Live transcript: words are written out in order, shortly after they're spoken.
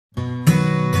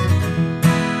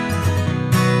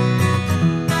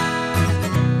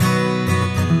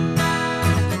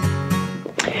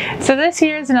So this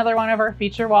here is another one of our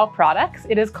feature wall products.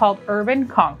 It is called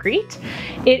urbanConcrete.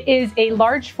 It is a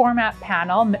large format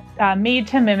panel made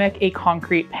to mimic a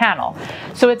concrete panel.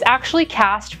 So it's actually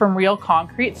cast from real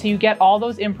concrete, so you get all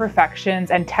those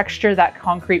imperfections and texture that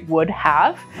concrete would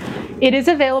have. It is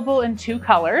available in two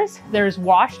colors. There's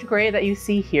washed gray that you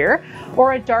see here,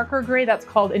 or a darker gray that's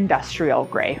called industrial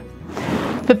gray.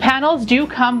 The panels do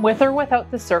come with or without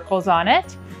the circles on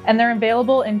it, and they're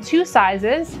available in two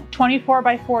sizes, 24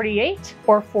 by 48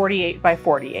 or 48 by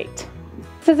 48.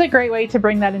 This is a great way to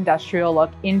bring that industrial look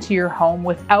into your home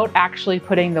without actually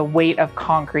putting the weight of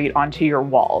concrete onto your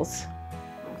walls.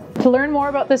 To learn more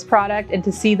about this product and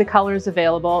to see the colors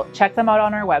available, check them out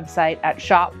on our website at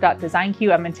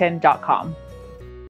shop.designqedmonton.com.